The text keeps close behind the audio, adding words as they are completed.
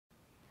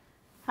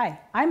Hi,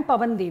 I'm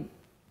Pavandeep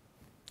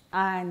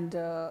and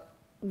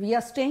we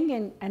are staying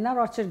in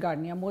Orchid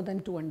Gardenia more than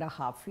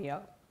 2.5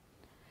 years.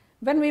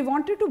 When we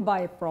wanted to buy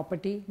a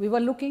property, we were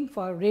looking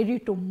for ready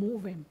to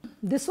move in.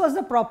 This was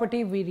the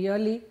property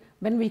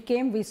when we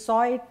came, we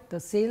saw it, the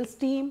sales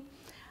team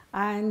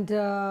and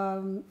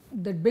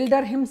the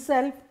builder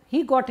himself,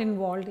 he got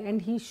involved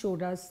and he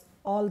showed us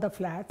all the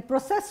flats. The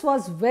process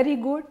was very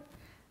good.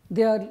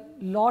 Their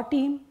law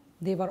team,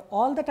 they were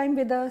all the time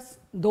with us.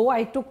 Though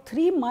I took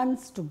 3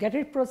 months to get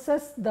it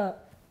processed, the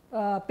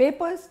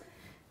papers,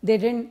 they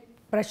didn't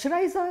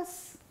pressurize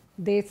us.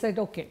 They said,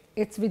 okay,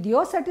 it's with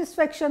your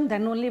satisfaction,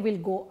 then only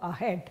we'll go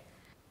ahead.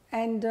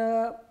 And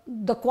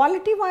the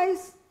quality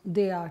wise,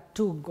 they are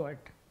too good.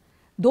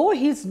 Though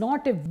he's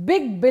not a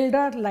big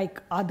builder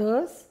like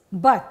others,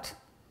 but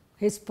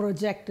his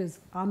project is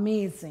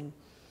amazing.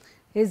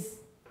 His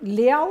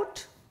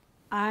layout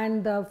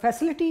and the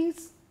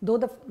facilities, though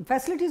the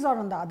facilities are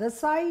on the other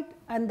side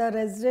and the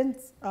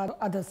residents are on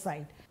the other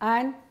side.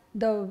 And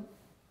the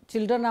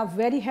children are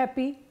very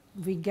happy.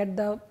 We get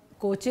the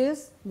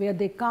coaches where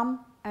they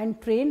come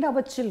and train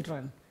our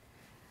children.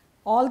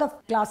 All the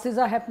classes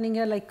are happening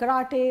here like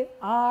karate,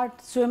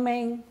 art,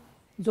 swimming,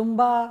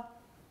 Zumba,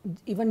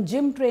 even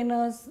gym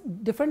trainers,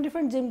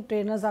 different gym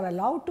trainers are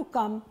allowed to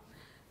come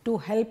to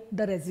help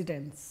the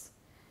residents.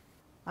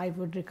 I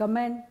would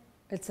recommend,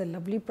 it's a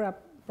lovely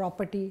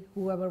property.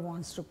 Whoever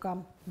wants to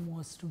come,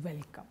 most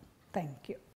welcome. Thank you.